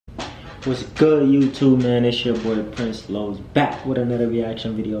What's good, YouTube, man? It's your boy Prince Lowe's back with another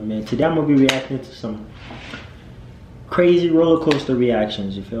reaction video, man. Today I'm gonna be reacting to some crazy roller coaster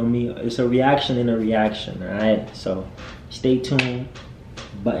reactions, you feel me? It's a reaction in a reaction, alright? So stay tuned,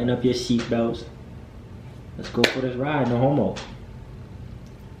 button up your seatbelts. Let's go for this ride, no homo.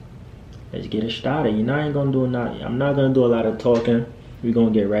 Let's get it started. You know, I'm not gonna do a lot of talking. We're gonna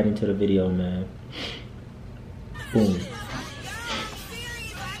get right into the video, man. Boom.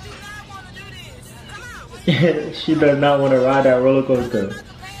 She does not want to ride that roller coaster.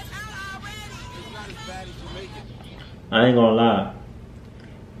 I ain't gonna lie,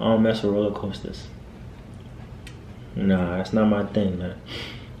 I don't mess with roller coasters. Nah, that's not my thing, man.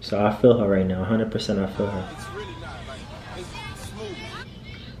 So I feel her right now, 100% I feel her.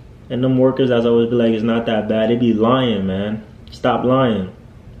 And them workers, as I always be like, it's not that bad. They be lying, man. Stop lying.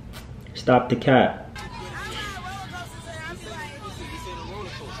 Stop the cat.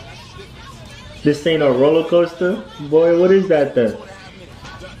 This ain't a roller coaster? Boy, what is that then?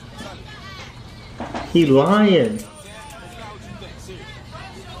 He lying.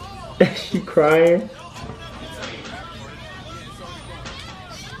 She crying.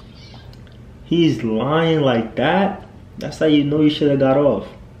 He's lying like that? That's how you know you should have got off.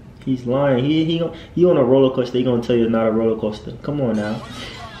 He's lying. He on a roller coaster, he gonna tell you it's not a roller coaster. Come on now.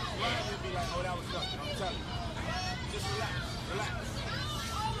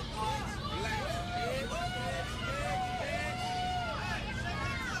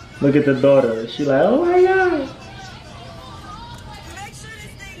 Look at the daughter. She like, oh my God. Make sure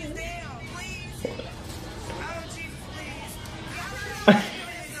this thing is down, please. Oh, Jesus, please. I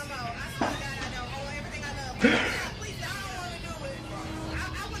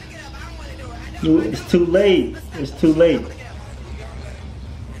want to get up. I don't want to do it. I don't want to do it. It's too late. It's too late.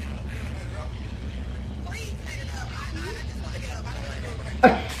 Please take it up. I just want to get up. I don't want to do it.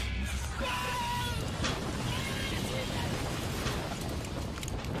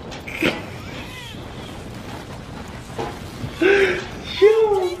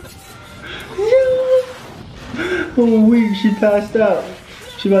 Oh, weak, she passed out.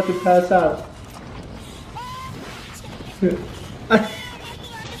 She about to pass out.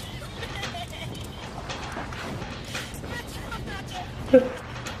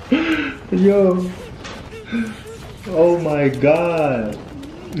 Yo. Oh my God.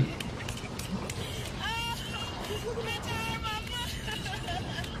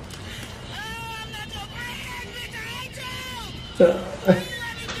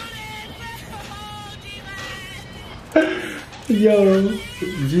 Yo,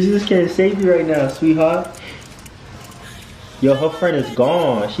 Jesus can't save you right now, sweetheart. Yo, her friend is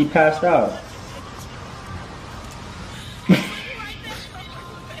gone. She passed out.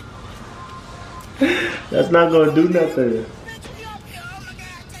 That's not gonna do nothing.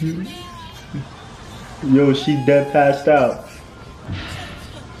 Yo, she dead passed out.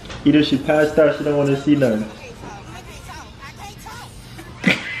 Either she passed out, she don't want to see nothing.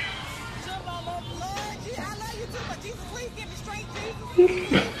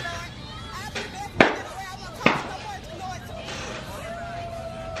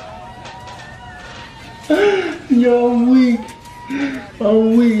 Yo, I'm weak.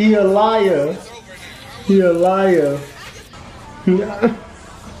 I'm weak. He a liar. He a liar.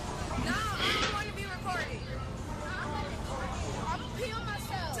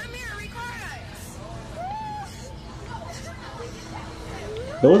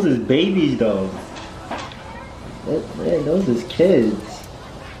 Those is babies though. Man, those is kids.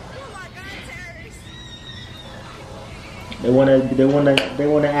 They wanna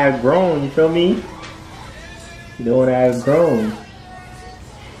act grown, you feel me? They wanna act grown.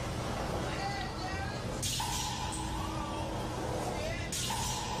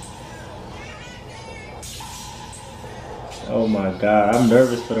 Oh my God, I'm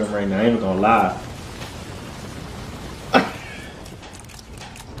nervous for them right now, I ain't gonna lie.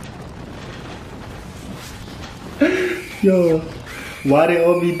 Yo, why they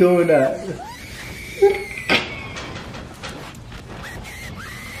all be doing that?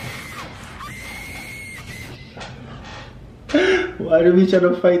 Why do we try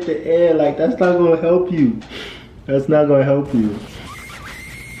to fight the air? Like, that's not gonna help you. That's not gonna help you.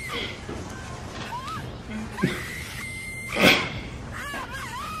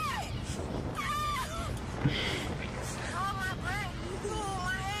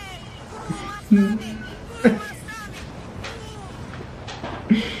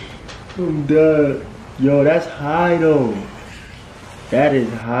 I'm dead. Yo, that's high though. That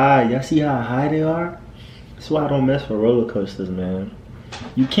is high. Y'all see how high they are? That's why I don't mess with roller coasters, man.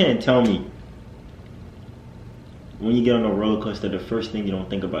 You can't tell me when you get on a roller coaster, the first thing you don't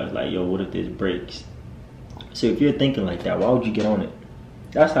think about is like, yo, what if this breaks? So if you're thinking like that, why would you get on it?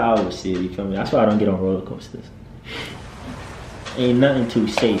 That's how I always see it, you feel me? That's why I don't get on roller coasters. Ain't nothing too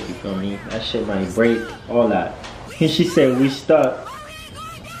safe, you feel me? That shit might break, all that. And she said, we stuck.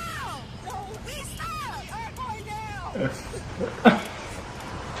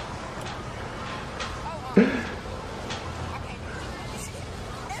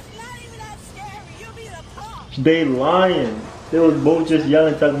 They lying. They was both just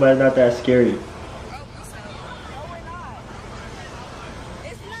yelling, talking about it's not that scary.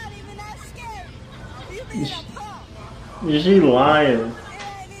 She lying.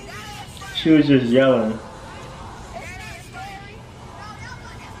 She was just yelling.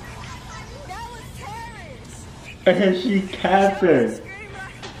 And she capping.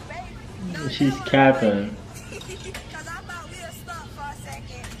 She's capping.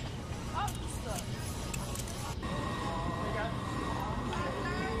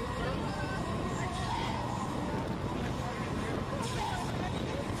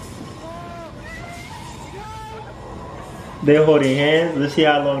 They're holding hands. Let's see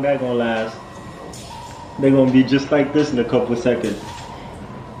how long that gonna last. They're gonna be just like this in a couple seconds.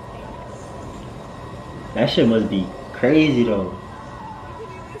 That shit must be crazy though.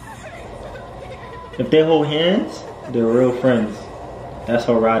 If they hold hands, they're real friends. That's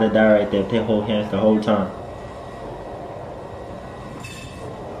how ride or die right there. If they hold hands the whole time.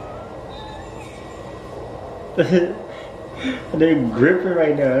 They're gripping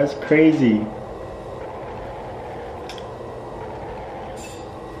right now. That's crazy.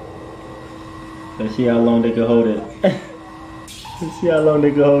 Let's see how long they can hold it. Let's see how long they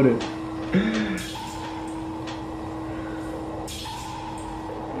can hold it.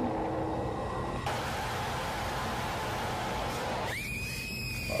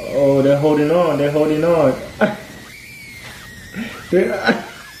 Oh, they're holding on. They're holding on.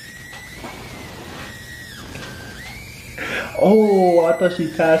 Oh, I thought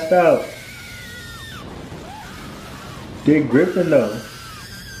she passed out. They're gripping though.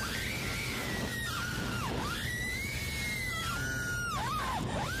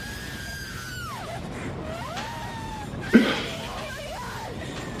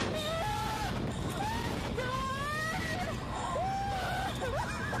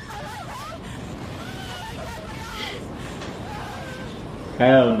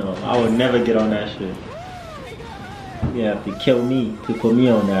 Hell no, I would never get on that shit. You have to kill me to put me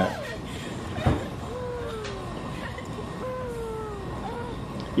on that.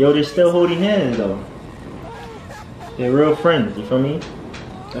 Yo, they're still holding hands though. They're real friends, you feel me?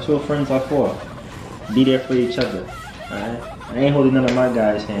 That's what friends are for. Be there for each other, alright? I ain't holding none of my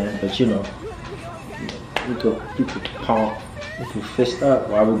guys' hands, but you know, we could palm, we could fist up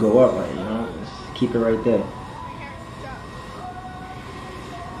while we go up, right? You know, just keep it right there.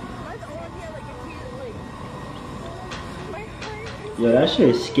 Yo, that shit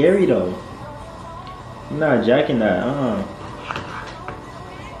is scary though. I'm not jacking that,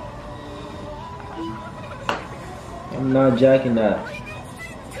 I'm not jacking that.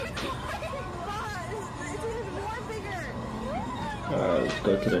 Alright, let's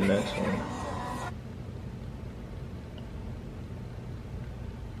go to the next one.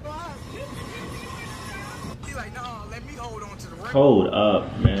 Hold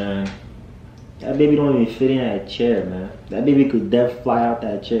up, man. That baby don't even fit in that chair, man. That baby could def fly out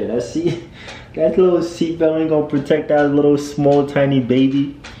that chair. That little seatbelt ain't gonna protect that little small tiny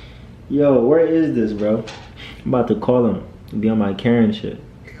baby. Yo, where is this, bro? I'm about to call him and be on my Karen shit.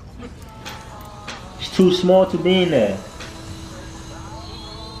 It's too small to be in there.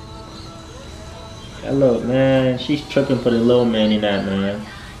 That look, man, she's tripping for the little man in that, man.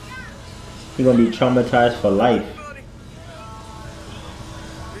 He gonna be traumatized for life.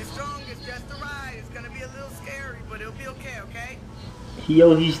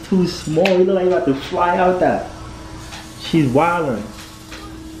 Yo, he's too small. He look like he's about to fly out that. She's wildin'.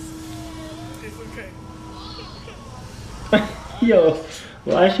 It's okay. Yo,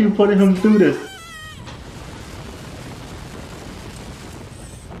 why is she putting him through this?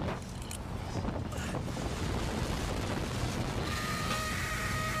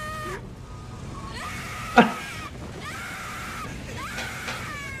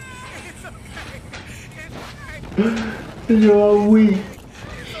 Yo, I'm weak.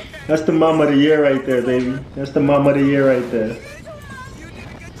 That's the mom of the year right there, baby. That's the mom of the year right there. You did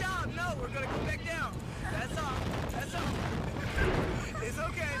a good job. No, we're gonna come back down. That's all. That's all. It's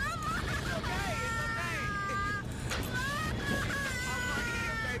okay. It's okay.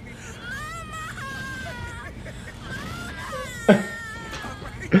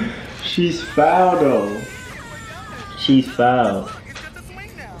 It's okay. She's foul though. She's foul. Look, it's just a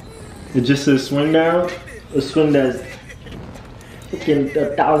swing now. It's just a swing now? A swing that's freaking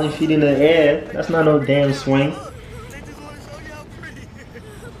 1,000 feet in the air. That's not no damn swing. They just want to show you how pretty.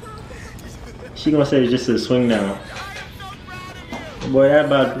 She gonna say it's just a swing now. I am so proud of you. Boy,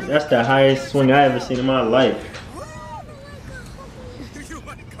 that's the highest swing I ever seen in my life. You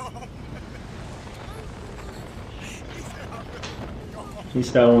want to go home? He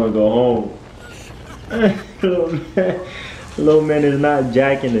said I wanna go home. Little man is not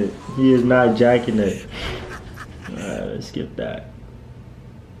jacking it. He is not jacking it. Alright, let's skip that.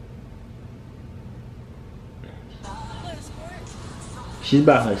 She's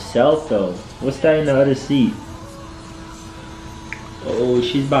by herself though. What's that in the other seat? Oh,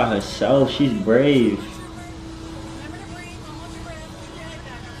 she's by herself. She's brave.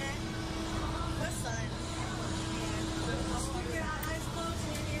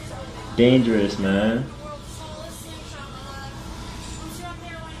 Dangerous, man.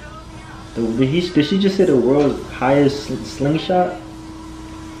 Did she just say the world's highest slingshot?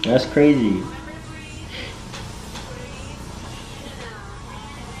 That's crazy.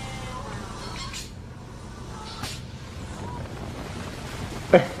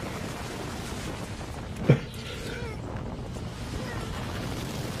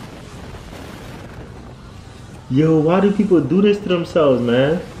 Yo, why do people do this to themselves,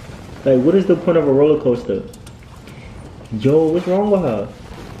 man? Like, what is the point of a roller coaster? Yo, what's wrong with her?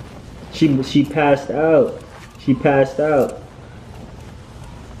 She passed out. She passed out.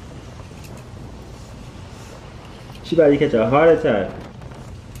 She about to catch a heart attack.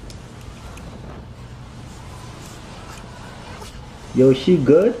 Yo, she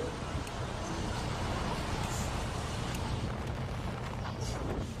good?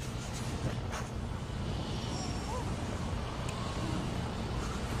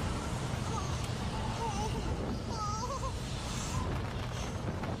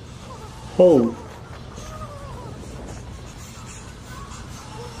 Oh.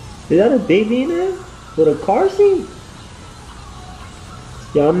 Is that a baby in there? With a car seat?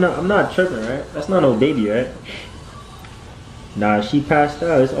 Yo, I'm not tripping, right? That's not no baby, right? Nah, she passed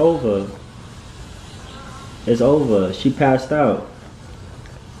out. It's over. It's over. She passed out.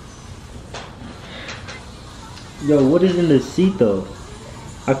 Yo, what is in the seat though?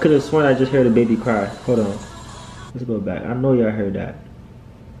 I could have sworn I just heard a baby cry. Hold on. Let's go back. I know y'all heard that.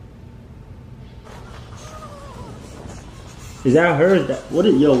 Is that her? Is that what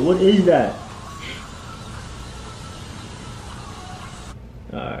is what is that?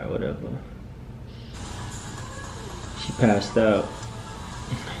 Alright, whatever. She passed out.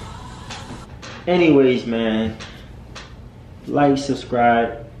 Anyways, man. Like,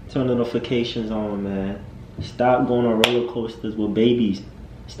 subscribe, turn notifications on, man. Stop going on roller coasters with babies.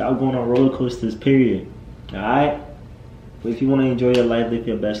 Stop going on roller coasters, period. Alright? But if you want to enjoy your life, live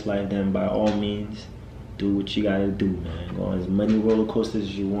your best life, then by all means, do what you gotta do, man. Go on as many roller coasters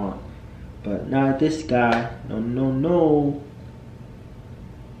as you want. But not this guy. No, no, no.